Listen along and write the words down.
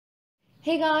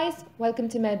Hey guys, welcome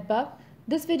to MedBuff.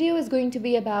 This video is going to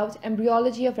be about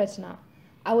embryology of retina.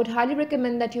 I would highly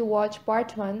recommend that you watch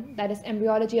part 1, that is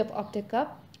embryology of optic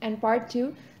cup, and part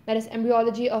 2, that is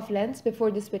embryology of lens before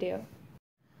this video.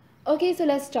 Okay, so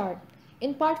let's start.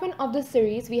 In part 1 of this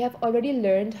series, we have already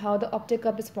learned how the optic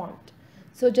cup is formed.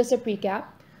 So just a recap,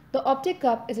 the optic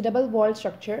cup is a double-walled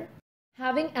structure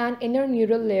having an inner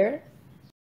neural layer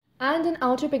and an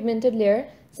outer pigmented layer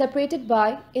separated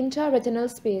by intraretinal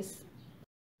space.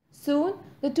 Soon,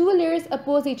 the two layers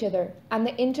oppose each other and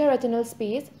the intraretinal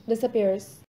space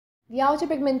disappears. The outer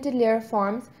pigmented layer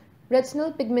forms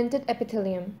retinal pigmented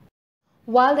epithelium,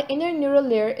 while the inner neural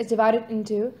layer is divided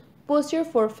into posterior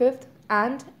 4/5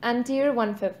 and anterior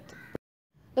 1/5.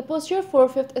 The posterior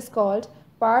 4/5 is called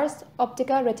pars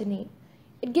optica retinae.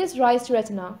 It gives rise to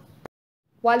retina,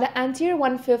 while the anterior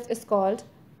 1/5 is called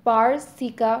pars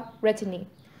ceca retinae,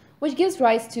 which gives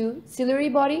rise to ciliary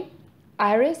body,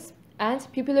 iris, and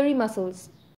pupillary muscles.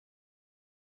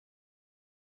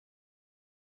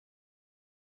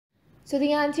 So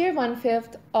the anterior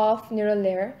 1/5 of neural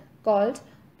layer, called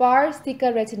pars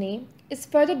ceca retinae, is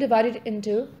further divided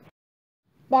into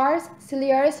pars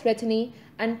ciliaris retinae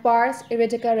and pars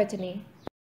iridica retinae.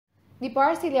 The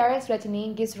pars ciliaris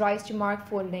retinae gives rise to mark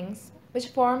foldings,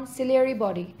 which form ciliary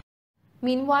body.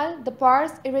 Meanwhile, the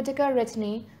pars iridica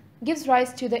retinae gives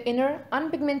rise to the inner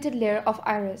unpigmented layer of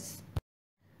iris.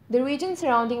 The region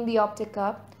surrounding the optic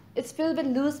cup is filled with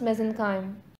loose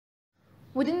mesenchyme.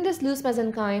 Within this loose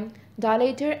mesenchyme,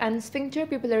 dilator and sphincter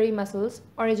pupillary muscles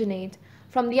originate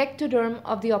from the ectoderm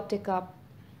of the optic cup,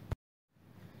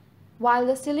 while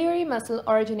the ciliary muscle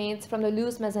originates from the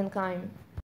loose mesenchyme.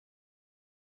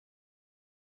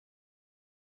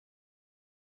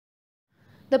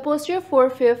 The posterior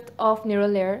 4/5 of neural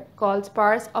layer, called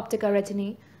pars optica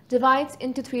retinae, divides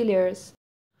into three layers: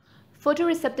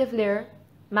 photoreceptive layer,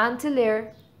 mantle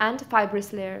layer, and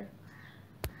fibrous layer.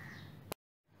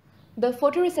 The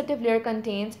photoreceptive layer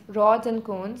contains rods and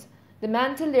cones. The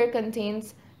mantle layer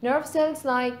contains nerve cells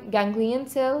like ganglion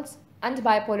cells and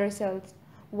bipolar cells,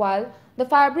 while the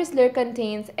fibrous layer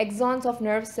contains axons of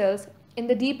nerve cells in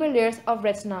the deeper layers of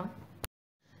retina.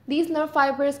 These nerve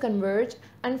fibers converge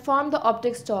and form the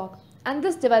optic stalk, and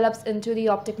this develops into the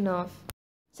optic nerve.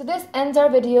 So this ends our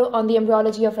video on the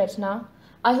embryology of retina.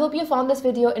 I hope you found this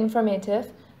video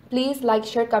informative. Please like,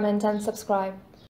 share, comment, and subscribe.